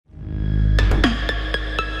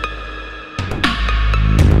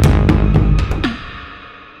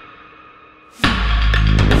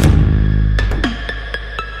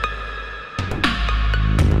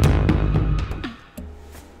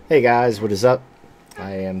Hey guys, what is up?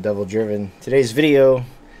 I am DevilDriven. Today's video,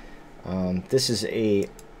 this is a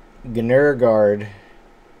Gnergard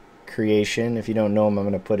creation. If you don't know him, I'm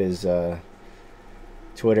going to put his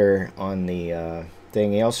Twitter on the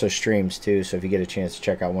thing. He also streams too, so if you get a chance to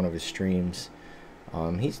check out one of his streams.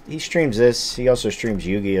 He streams this. He also streams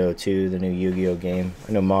Yu-Gi-Oh too, the new Yu-Gi-Oh game.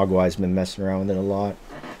 I know Mogwai's been messing around with it a lot.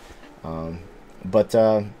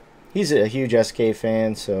 But he's a huge SK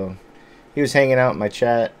fan, so he was hanging out in my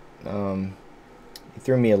chat. He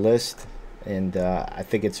threw me a list, and I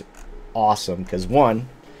think it's awesome because, one,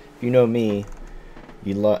 if you know me,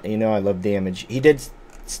 you know I love damage. He did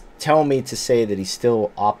tell me to say that he's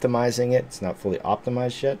still optimizing it. It's not fully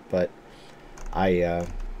optimized yet, but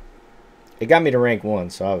it got me to rank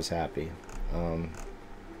 1, so I was happy.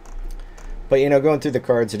 But you know, going through the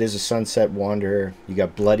cards, it is a Sunset Wanderer. You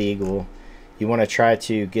got Blood Eagle. You want to try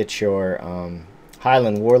to get your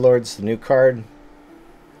Highland Warlords, the new card,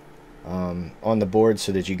 on the board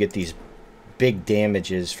so that you get these big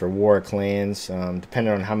damages for War Clans.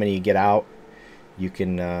 Depending on how many you get out, you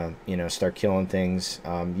can you know, start killing things.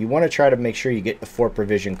 You want to try to make sure you get the 4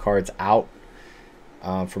 provision cards out.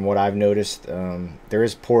 From what I've noticed, there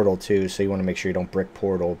is Portal too, so you want to make sure you don't brick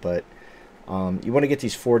Portal, but you want to get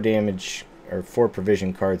these 4 damage or 4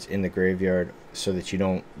 provision cards in the graveyard so that you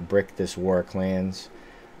don't brick this War Clans.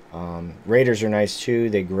 Raiders are nice too.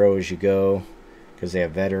 They grow as you go because they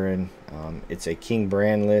have veteran. It's a King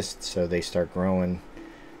brand list, so they start growing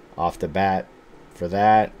off the bat for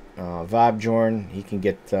that. Vobjorn, he can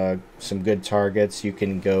get some good targets. You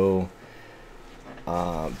can go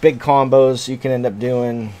big combos you can end up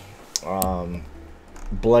doing.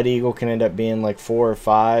 Blood Eagle can end up being like 4 or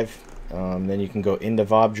 5. Then you can go into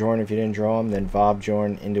Vobjorn if you didn't draw him. Then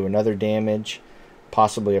Vobjorn into another damage,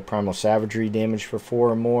 possibly a Primal Savagery damage for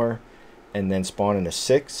 4 or more, and then spawn into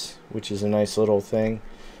 6, which is a nice little thing.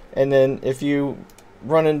 And then if you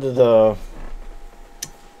run into the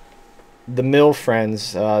mill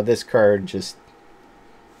friends, this card just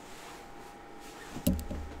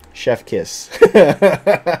chef kiss.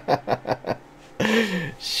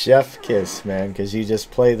 Chef kiss, man, because you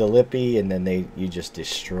just play the Lippy and then you just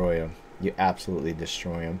destroy them. You absolutely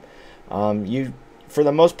destroy them. You, for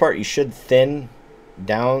the most part, you should thin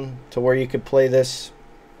down to where you could play this.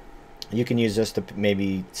 You can use this to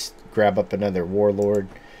maybe grab up another Warlord.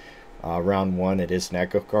 Round 1, it is an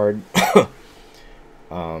Echo card.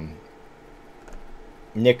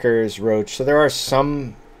 Knickers, Roach. So there are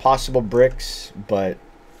some possible bricks, but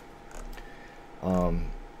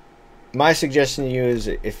my suggestion to you is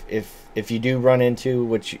if you do run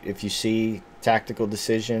into if you see tactical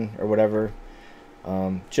decision or whatever,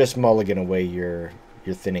 just mulligan away your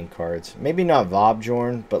thinning cards. Maybe not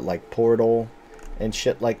Vobjorn, but like Portal and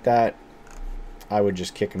shit like that. I would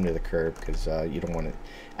just kick him to the curb because you don't want to.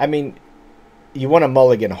 I mean, you want to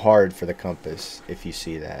mulligan hard for the compass if you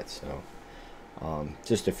see that. So,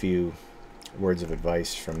 just a few words of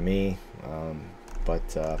advice from me.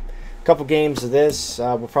 But a couple games of this.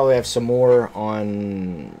 We'll probably have some more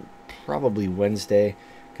on probably Wednesday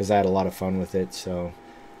because I had a lot of fun with it. So,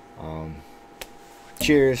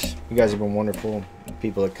 cheers! You guys have been wonderful.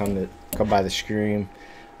 People that come by the stream.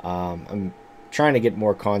 I'm trying to get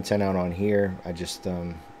more content out on here. I've just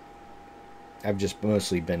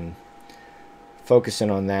mostly been focusing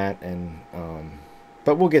on that, and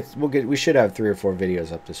but we should have 3 or 4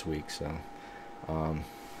 videos up this week. So,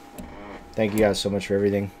 thank you guys so much for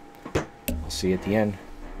everything. I'll see you at the end.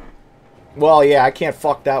 Well, yeah, I can't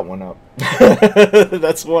fuck that one up.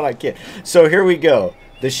 That's one I can't. So here we go.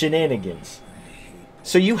 The shenanigans.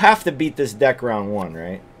 So you have to beat this deck round 1,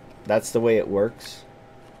 right? That's the way it works.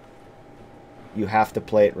 You have to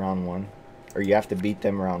play it round 1. Or you have to beat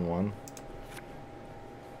them round 1.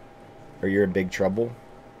 Or you're in big trouble.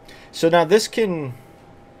 So now this can...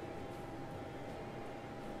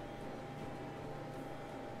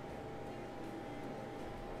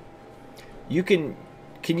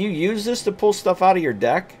 Can you use this to pull stuff out of your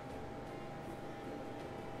deck?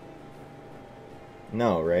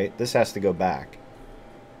 No, right? This has to go back.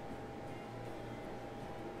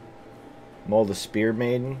 Mold a Spear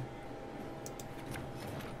Maiden.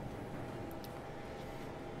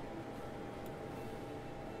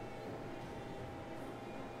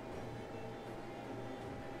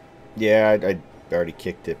 Yeah, I already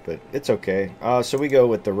kicked it, but it's okay. So we go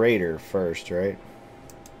with the Raider first, right?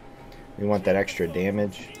 We want that extra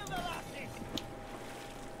damage.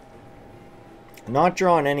 Not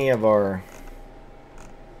drawing any of our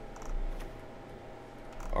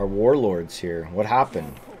Warlords here. What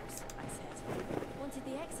happened?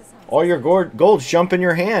 All your golds jump in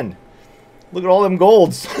your hand. Look at all them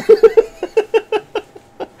golds.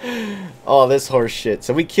 Oh, this horse shit.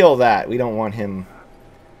 So we kill that. We don't want him.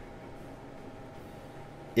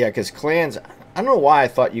 Yeah, because clans... I don't know why I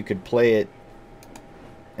thought you could play it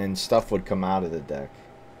and stuff would come out of the deck.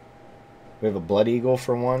 We have a Blood Eagle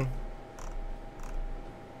for one.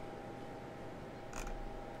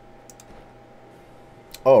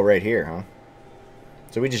 Oh, right here, huh?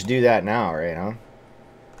 So we just do that now, right, huh?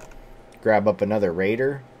 Grab up another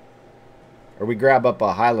Raider. Or we grab up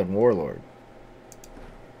a Highland Warlord.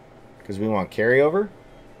 Because we want carryover?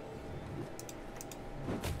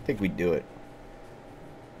 I think we do it.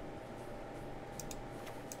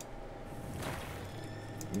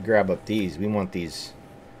 We grab up these. We want these.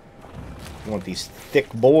 We want these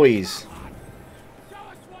thick boys.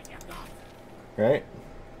 Right?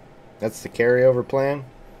 That's the carryover plan.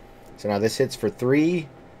 So now this hits for 3.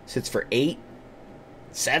 This hits for 8.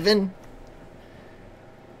 7.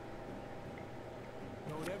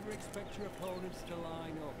 Don't ever expect your opponents to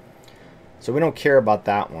line up. So we don't care about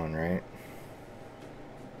that one, right?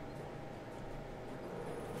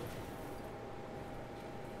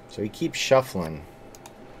 So he keeps shuffling.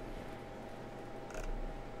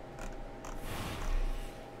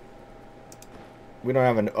 We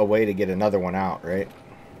don't have a way to get another one out, right?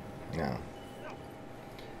 No.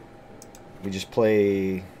 We just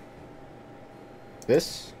play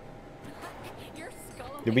this.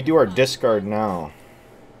 Did we do our discard now?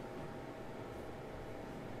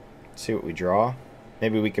 See what we draw.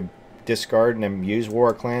 Maybe we could discard and then use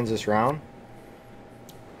War of Clans this round.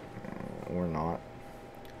 Or not.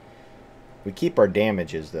 We keep our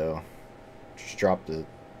damages though. Just drop the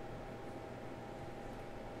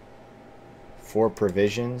 4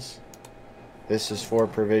 provisions. This is 4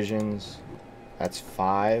 provisions. That's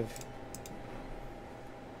 5.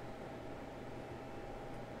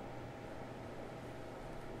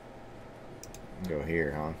 Go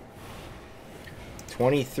here, huh?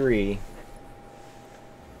 23.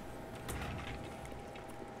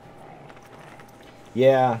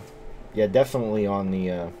 Yeah, definitely on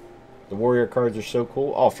the warrior cards are so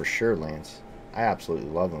cool. Oh, for sure, Lance. I absolutely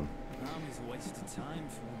love them.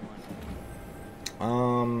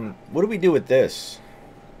 What do we do with this?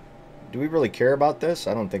 Do we really care about this?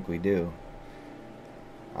 I don't think we do.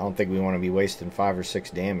 I don't think we want to be wasting 5 or 6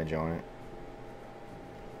 damage on it.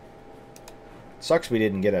 Sucks we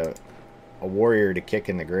didn't get a warrior to kick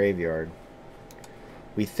in the graveyard.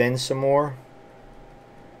 We thin some more.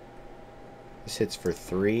 This hits for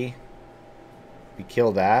 3. We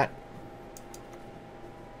kill that.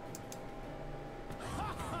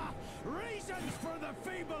 Reasons for the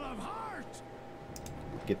feeble of heart.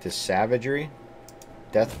 Get this savagery.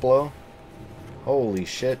 Death blow. Holy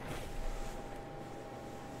shit.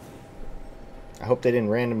 I hope they didn't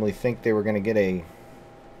randomly think they were going to get a...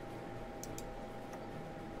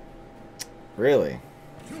 Really?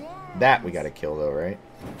 That we got to kill though, right?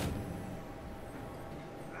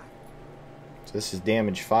 So this is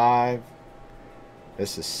damage 5.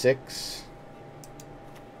 This is 6.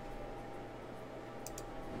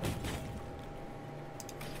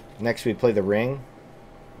 Next we play the ring.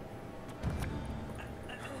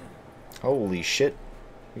 Holy shit.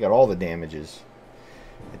 We got all the damages.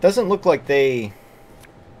 It doesn't look like they...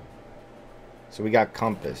 So we got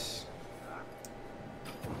compass.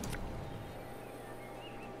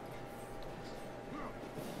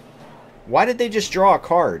 Why did they just draw a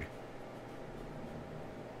card?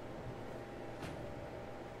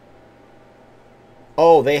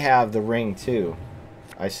 Oh, they have the ring too.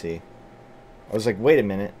 I see. I was like, wait a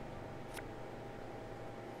minute.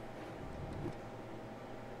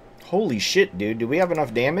 Holy shit, dude. Do we have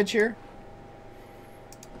enough damage here?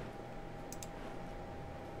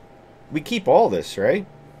 We keep all this, right?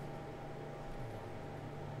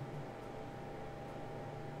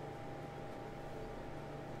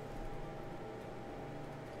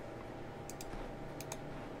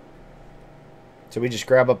 So we just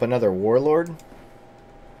grab up another warlord?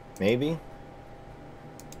 Maybe?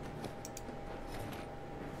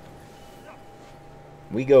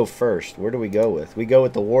 We go first. Where do we go with? We go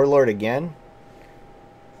with the warlord again?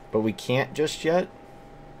 But we can't just yet?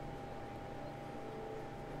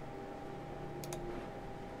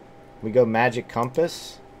 We go magic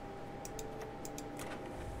compass?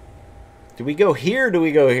 Do we go here or do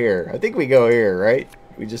we go here? I think we go here, right?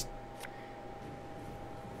 We just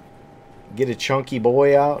get a chunky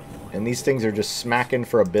boy out and these things are just smacking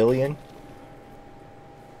for 1 billion.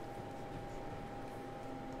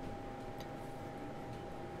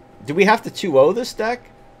 Do we have to 2-0 this deck?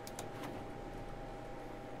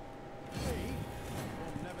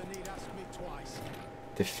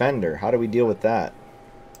 Defender. How do we deal with that?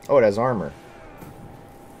 Oh, it has armor.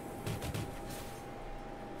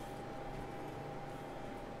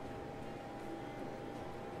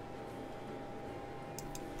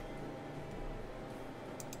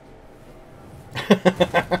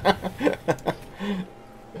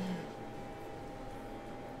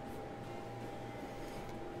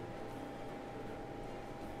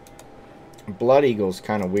 Blood Eagle's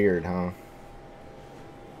kind of weird, huh?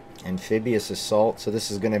 Amphibious Assault. So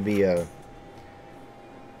this is going to be a...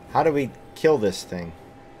 How do we kill this thing?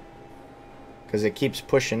 Because it keeps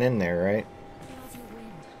pushing in there, right?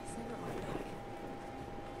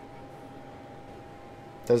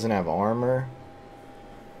 Doesn't have armor.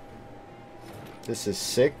 This is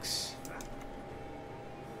 6.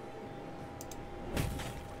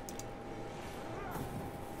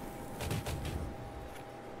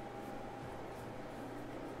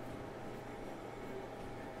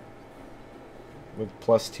 With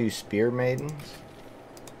 +2 Spear Maidens.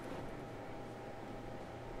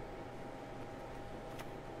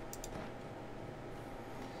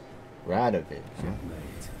 Radovid. Yeah.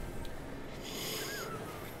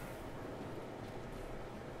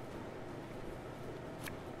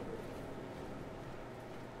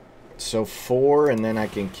 So 4, and then I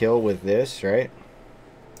can kill with this, right?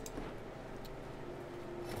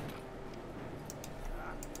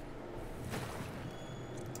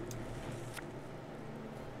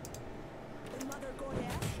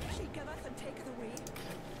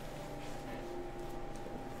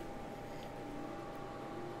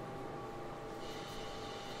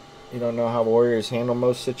 You don't know how warriors handle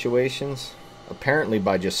most situations? Apparently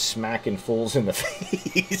by just smacking fools in the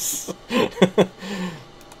face.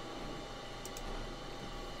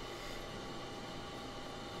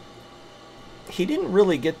 He didn't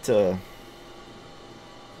really get to...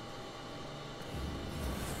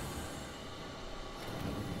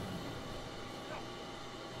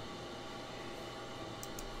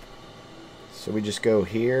 So we just go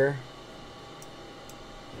here.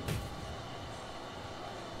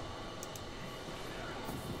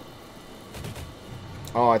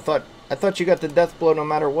 Oh, I thought you got the death blow no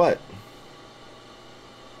matter what.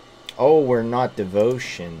 Oh, we're not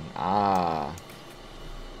devotion. Ah.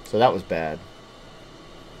 So that was bad.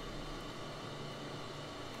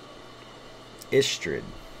 Istrid.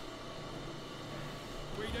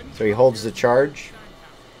 So he holds the charge.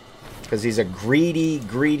 Because he's a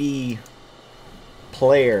greedy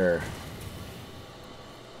player.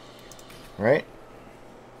 Right?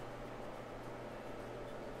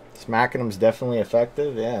 Smacking him's definitely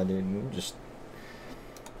effective. Yeah, dude. Just...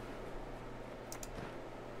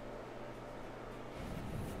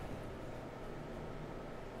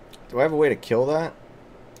 Do I have a way to kill that?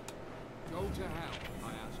 Go to hell, I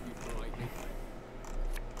ask you politely.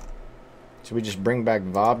 So we just bring back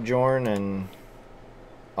Vobjorn and...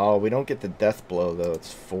 Oh, we don't get the death blow though.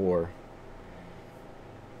 It's 4.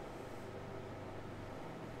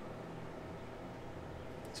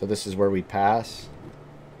 So this is where we pass.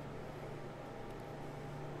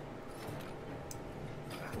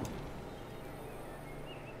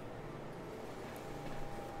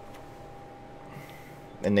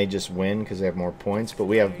 And they just win because they have more points. But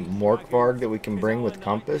we have Morkvarg that we can bring with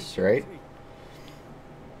Compass, right?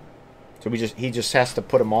 So he just has to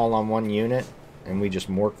put them all on one unit, and we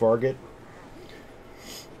just Morkvarg it.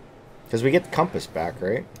 Because we get the Compass back,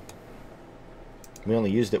 right? We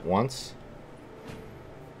only used it once.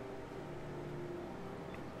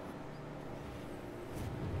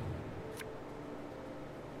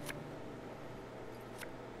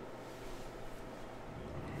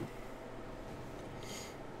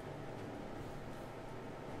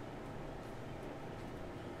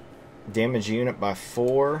 Damage unit by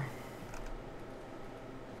 4.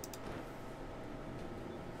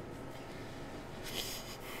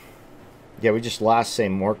 Yeah, we just last say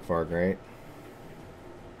Morkvarg, right?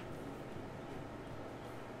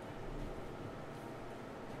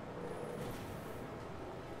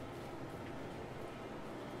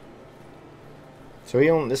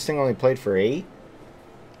 So this thing only played for 8?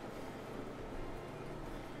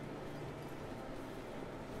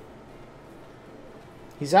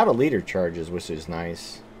 He's out of leader charges, which is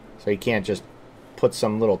nice. So he can't just put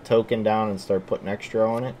some little token down and start putting extra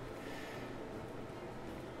on it.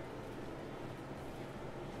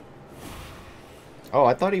 Oh,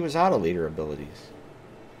 I thought he was out of leader abilities.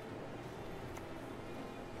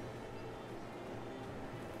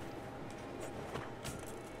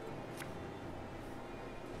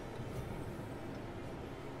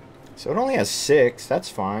 So it only has 6. That's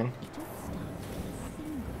fine.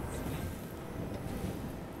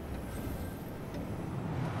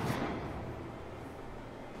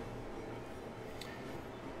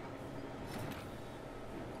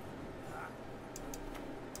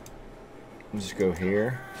 Just go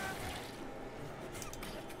here.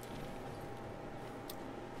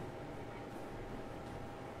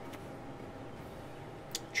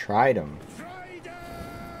 Tried him.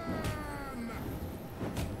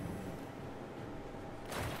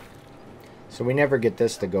 So we never get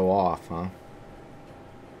this to go off, huh?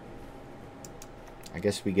 I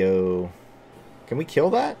guess we go... Can we kill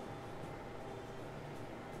that?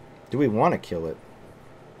 Do we want to kill it?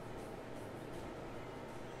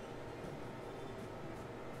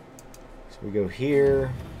 So we go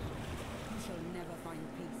here. You shall never find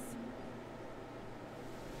peace.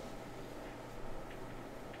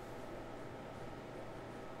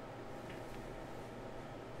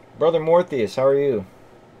 Brother Morpheus, how are you?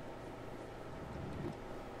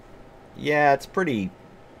 Yeah, it's pretty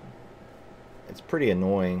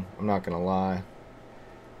annoying, I'm not gonna lie.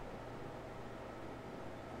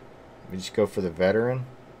 We just go for the veteran?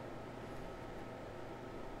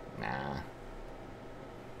 Nah.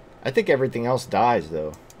 I think everything else dies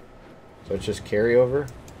though. So it's just carryover.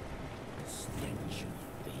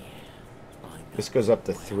 This goes up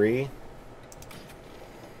to 3.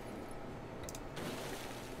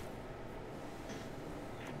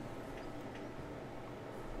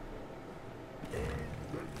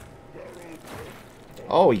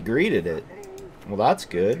 Oh, he greeted it. Well, that's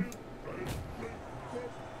good.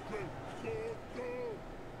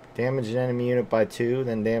 Damage an enemy unit by 2,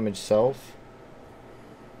 then damage self.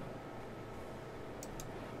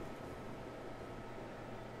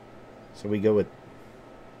 So we go with...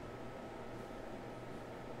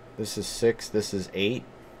 This is 6, this is 8.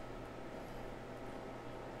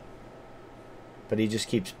 But he just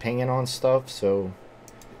keeps pinging on stuff, so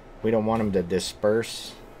we don't want him to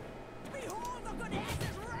disperse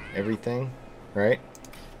everything, right?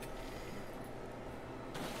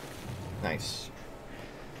 Nice.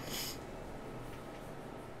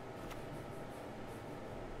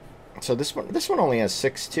 So this one only has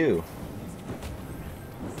 6 too.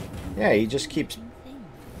 Yeah, he just keeps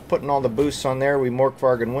putting all the boosts on there. We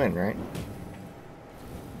Morkvarg and win, right?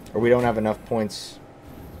 Or we don't have enough points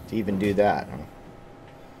to even do that, huh?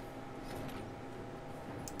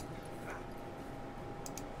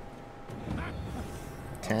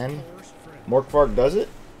 Morkvarg does it?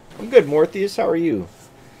 I'm good, Morpheus. How are you?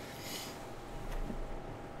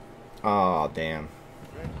 Aw, oh, damn.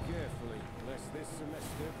 Tread carefully, lest this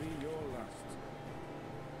semester be your last.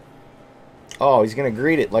 Oh, he's gonna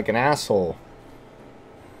greet it like an asshole.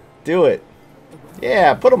 Do it.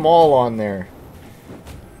 Yeah, put them all on there.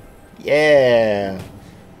 Yeah.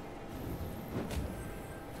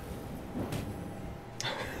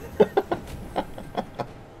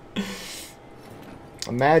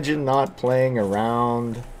 Imagine not playing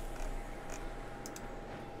around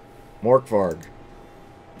Morkvarg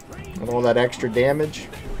with all that extra damage.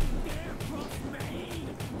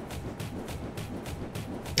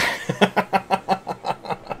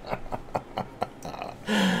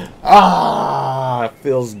 Ah, it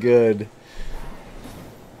feels good.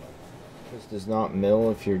 This does not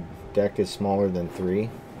mill if your deck is smaller than 3.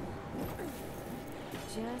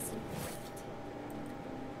 Just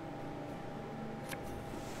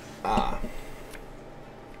Ah.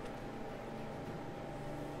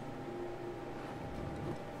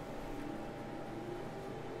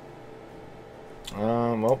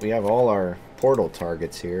 Well, we have all our portal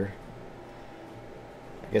targets here.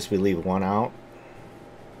 I guess we leave one out.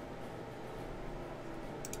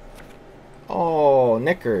 Oh,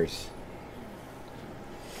 knickers.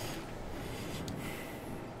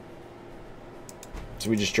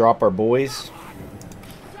 So we just drop our boys.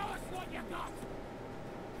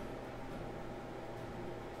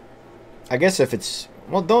 I guess if it's...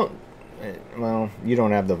 Well, don't... Well, you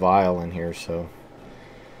don't have the vial in here, so...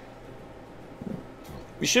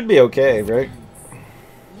 We should be okay, right?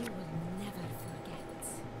 you will never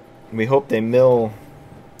forget. We hope they mill...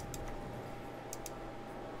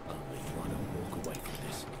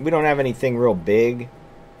 We don't have anything real big.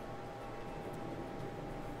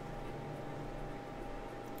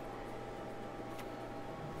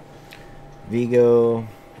 Vigo.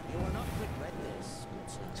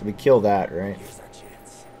 So we kill that, right?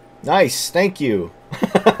 Nice, thank you.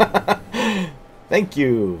 Thank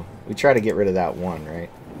you. We try to get rid of that one, right?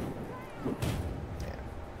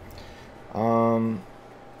 Yeah.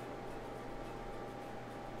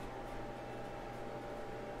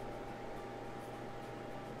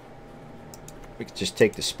 We could just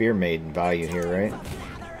take the Spear Maiden value here, right?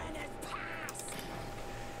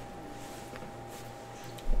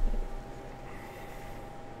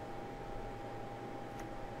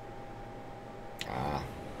 Ah.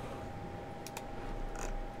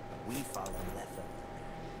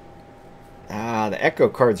 Ah, the Echo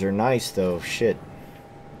cards are nice though. Shit.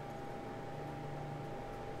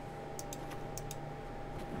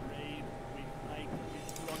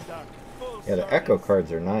 Yeah, the echo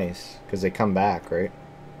cards are nice because they come back, right?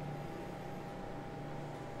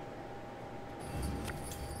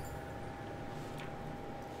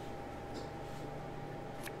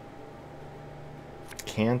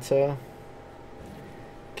 Canta,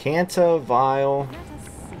 Vial. Let us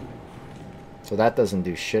see. So that doesn't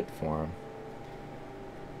do shit for him.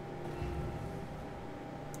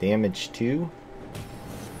 Damage 2.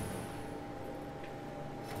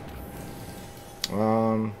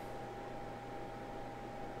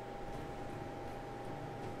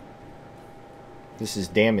 This is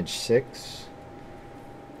damage 6.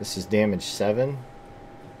 This is damage 7.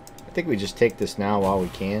 I think we just take this now while we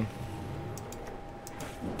can.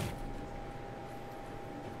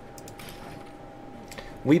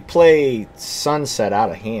 We play Sunset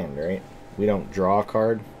out of hand, right? We don't draw a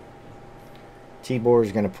card. Tibor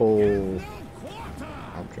is going to pull... Abjor,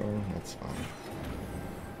 that's fine.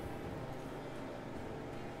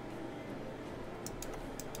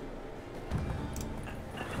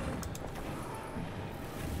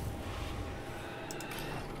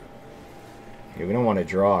 Yeah, we don't want to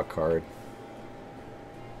draw a card.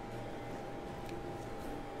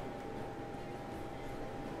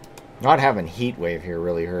 Not having Heat Wave here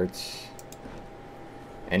really hurts.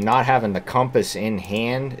 And not having the compass in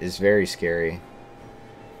hand is very scary.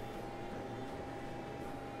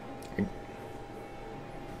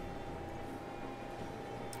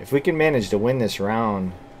 If we can manage to win this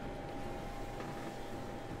round...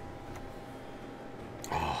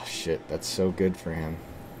 Oh, shit. That's so good for him.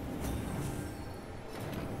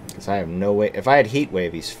 Because I have no way... If I had Heat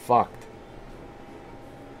Wave, he's fucked.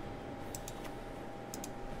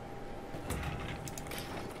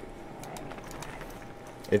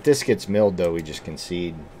 If this gets milled, though, we just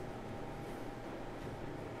concede.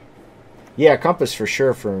 Yeah, compass for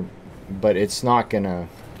sure, but it's not gonna...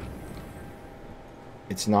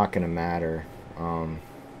 It's not gonna matter.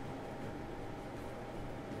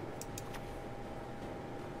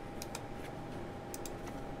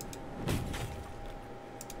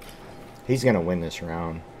 He's gonna win this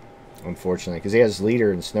round, unfortunately, because he has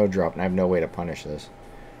leader and snowdrop, and I have no way to punish this.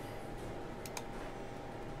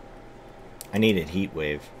 I needed Heat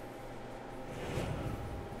Wave.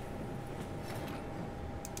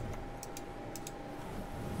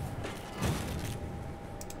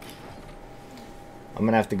 I'm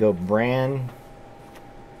gonna have to go Bran.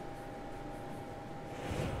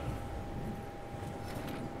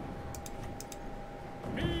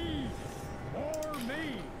 Me or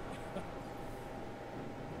me.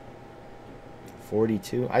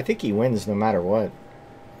 42. I think he wins no matter what.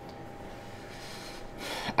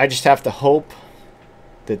 I just have to hope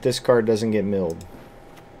that this card doesn't get milled.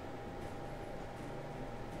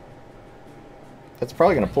 That's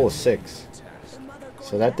probably going to pull a 6.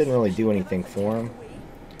 So that didn't really do anything for him.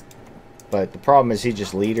 But the problem is he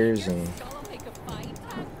just leaders and...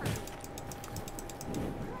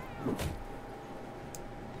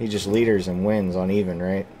 He just leaders and wins on even,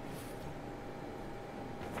 right?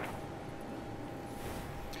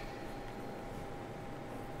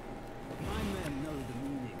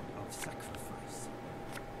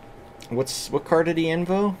 What card did he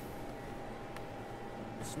invo?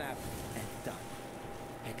 Snap and done.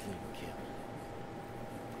 Heckling kill.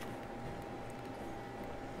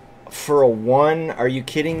 For a 1? Are you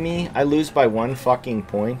kidding me? I lose by 1 fucking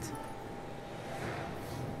point?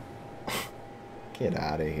 Get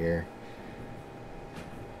out of here.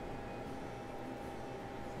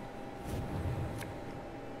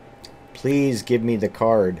 Please give me the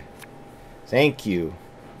card. Thank you.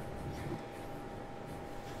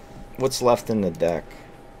 What's left in the deck?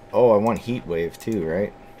 Oh, I want Heat Wave too,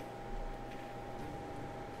 right?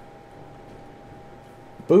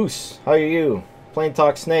 Boost, how are you? Plain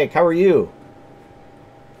Talk Snake, how are you?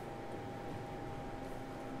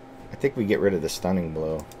 I think we get rid of the Stunning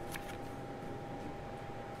Blow.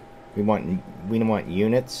 We want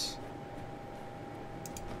units.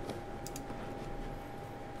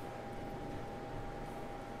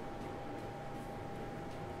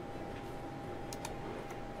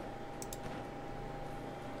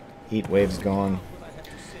 Heat Wave's gone.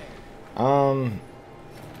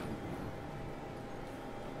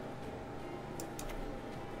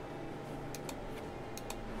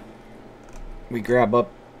 We grab up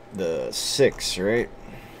the 6, right?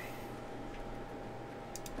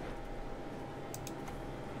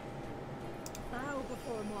 Bow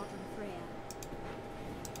before Morgan Freya.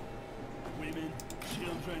 Women,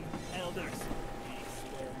 children, elders. We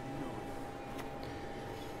spare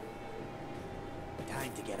none.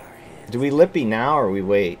 Time to get our hands. Do we Lippy now or we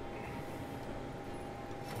wait?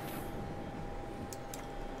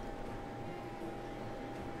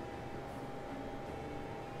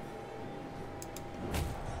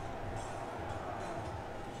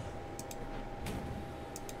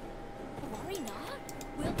 Worry not.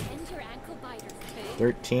 We'll end your ankle biters too.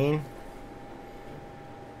 13.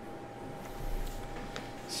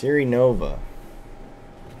 Siri Nova.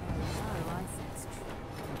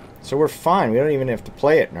 So we're fine. We don't even have to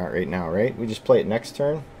play it right now, right? We just play it next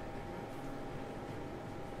turn.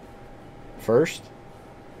 First.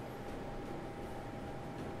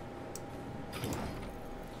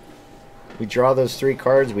 We draw those 3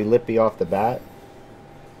 cards. We lippy off the bat.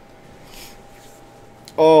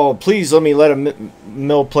 Oh, please let me let a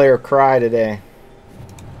mill player cry today.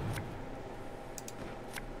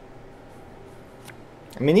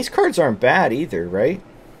 I mean, these cards aren't bad either, right?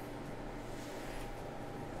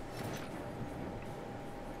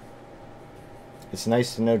 It's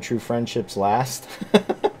nice to know true friendships last.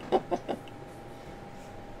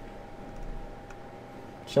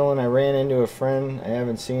 Chilling, I ran into a friend I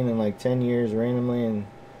haven't seen in like 10 years randomly, and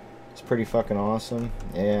it's pretty fucking awesome.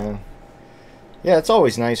 Yeah. Yeah, it's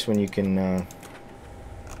always nice when you can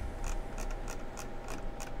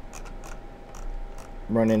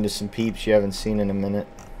run into some peeps you haven't seen in a minute.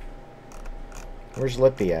 Where's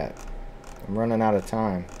Lippy at? I'm running out of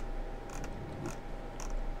time.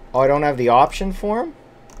 Oh, I don't have the option for him?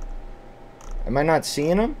 Am I not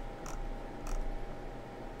seeing him?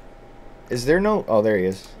 Is there no... Oh, there he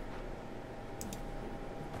is.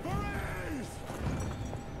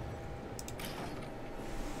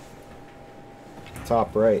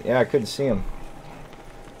 Top right. Yeah, I couldn't see him.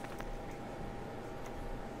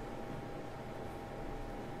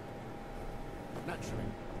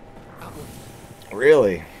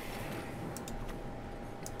 Really?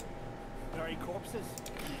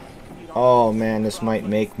 Oh man, this might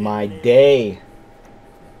make my day.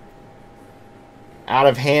 Out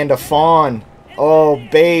of hand a fawn. Oh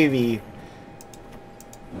baby.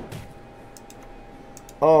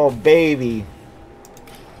 Oh baby.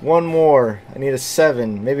 One more. I need a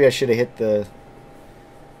 7. Maybe I should have hit the...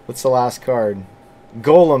 What's the last card?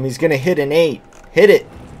 Golem. He's going to hit an 8. Hit it.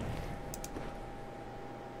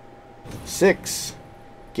 6.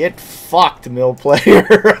 Get fucked, mill player.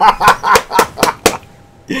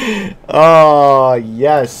 Oh,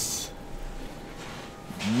 yes.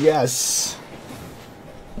 Yes.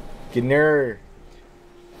 Gnur.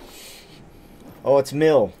 Oh, it's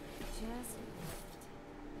mill.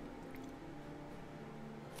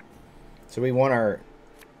 So we want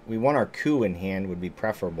our coup in hand would be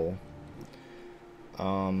preferable.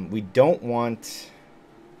 We don't want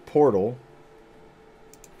portal.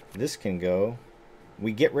 This can go.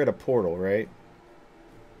 We get rid of portal, right?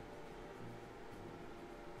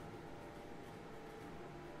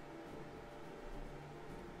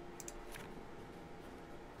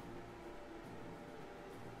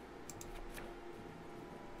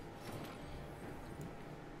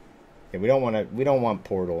 Yeah, we don't want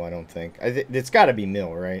portal, I don't think. It's got to be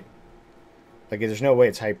mill, right? Like there's no way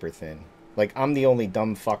it's hyper thin. Like I'm the only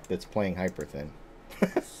dumb fuck that's playing hyper thin.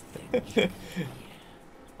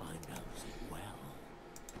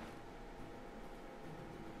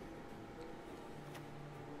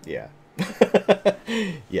 Yeah.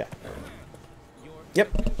 Yeah. Yep.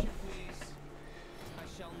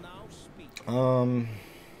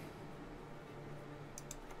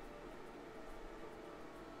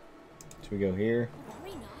 So we go here.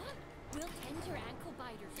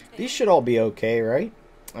 These should all be okay, right?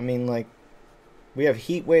 I mean, like, we have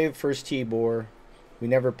Heat Wave first T-Bore. We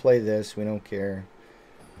never play this. We don't care.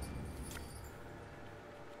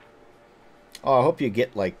 Oh, I hope you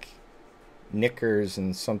get, like, knickers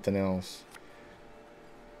and something else.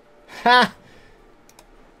 Ha!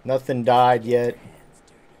 Nothing died yet.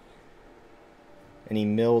 And he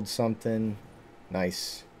milled something.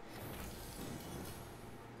 Nice.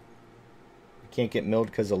 Can't get milled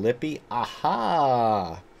because of Lippy.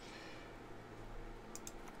 Aha!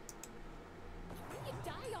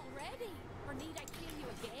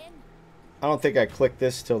 I don't think I clicked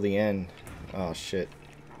this till the end. Oh shit.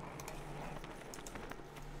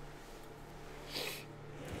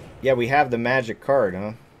 Yeah, we have the magic card,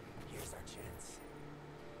 huh? Here's our chance.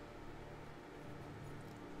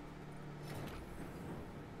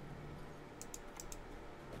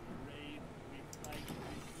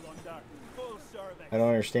 I don't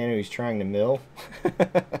understand who he's trying to mill.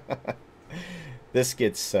 This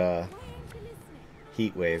gets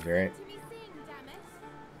heat wave, right?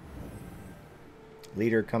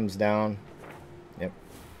 Leader comes down. Yep.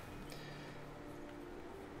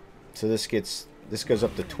 So this goes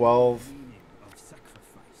up to 12.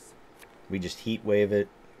 We just heat wave it.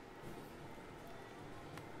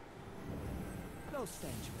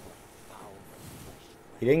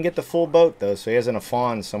 He didn't get the full boat though, so he has a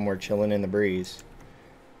fawn somewhere chilling in the breeze.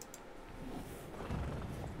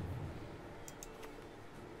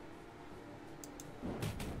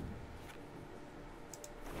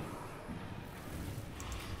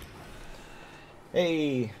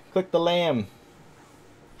 Hey, click the lamb.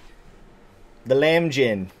 The lamb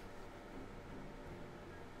gin.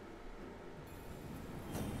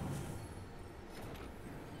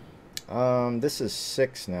 This is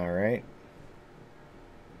 6 now, right?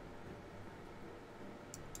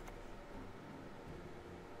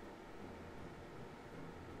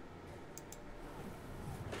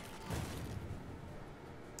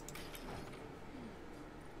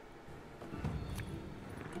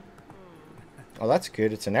 Oh, that's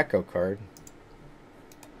good. It's an echo card.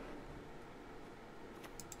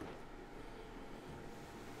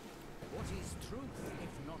 What is truth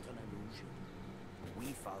if not an illusion?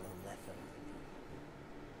 We follow Lether.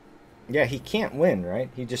 Yeah, he can't win, right?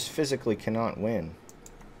 He just physically cannot win.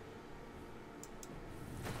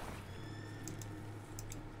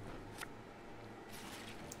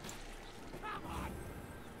 Come on!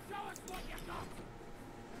 Show us what you got!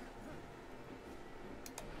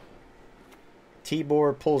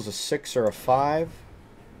 Tibor pulls a 6 or a 5.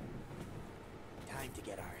 Time to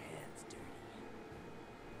get our hands dirty.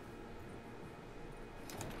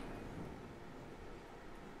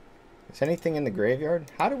 Is anything in the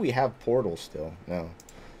graveyard? How do we have portals still? No.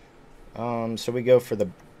 So we go for the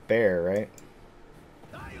bear, right?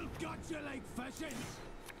 I'll gut you like fishes!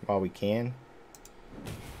 While we can.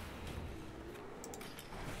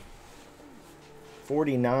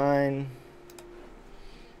 49.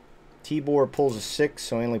 Tibor pulls a 6,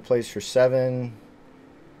 so he only plays for 7.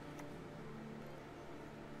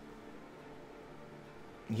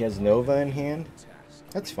 He has Nova in hand.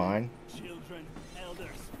 That's fine. Children, elders,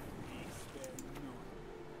 we spare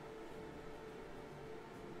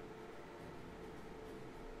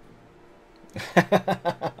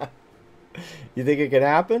none. You think it could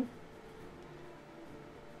happen?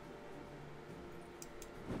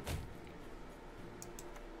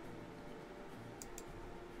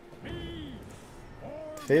 Me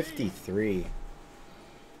or 53.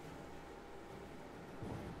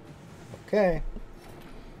 Okay.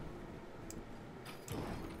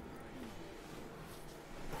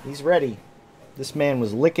 He's ready. This man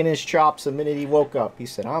was licking his chops the minute he woke up. He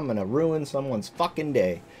said, I'm going to ruin someone's fucking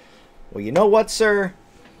day. Well, you know what, sir?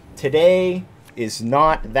 Today is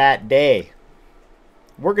not that day.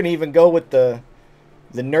 We're going to even go with the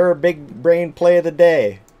nerd big brain play of the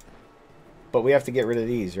day. But we have to get rid of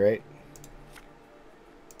these, right?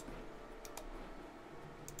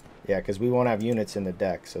 Yeah, because we won't have units in the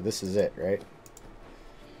deck. So this is it, right?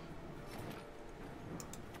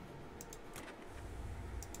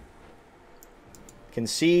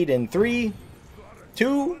 Concede in 3,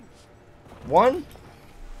 2, 1.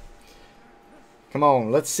 Come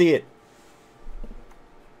on, let's see it.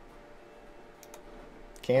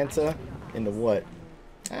 Kanta into what?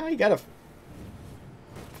 Ah, you got a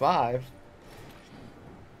 5.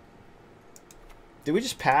 Did we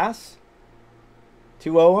just pass?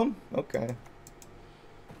 2-0 him? Okay.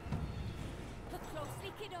 Look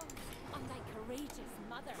closely, kiddos, on thy courageous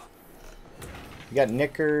mother. You got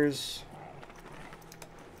Knickers.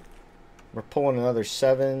 We're pulling another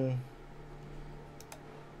 7.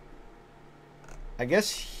 I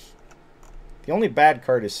guess the only bad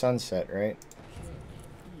card is Sunset, right?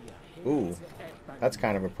 Ooh, that's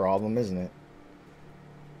kind of a problem, isn't it?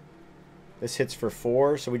 This hits for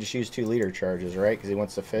 4, so we just use 2 leader charges, right? Because he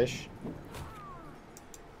wants to fish.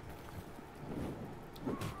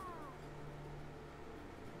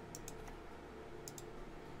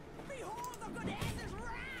 Behold the good Ez's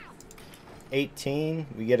wrath! 18.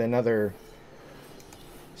 We get another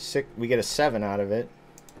 6. We get a 7 out of it.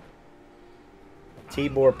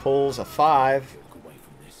 Tibor pulls a 5.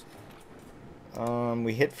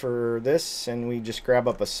 We hit for this, and we just grab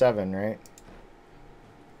up a 7, right?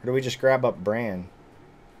 Or do we just grab up Bran?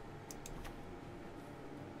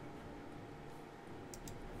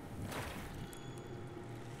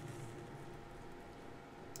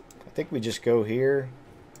 I think we just go here,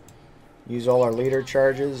 use all our leader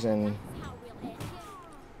charges, and How we'll end you.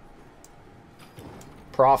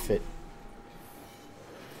 profit.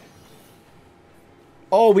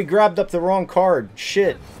 Oh, we grabbed up the wrong card.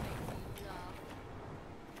 Shit.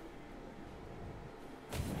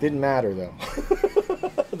 Didn't matter, though.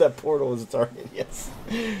 That portal was a target, yes.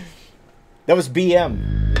 That was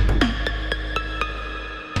BM.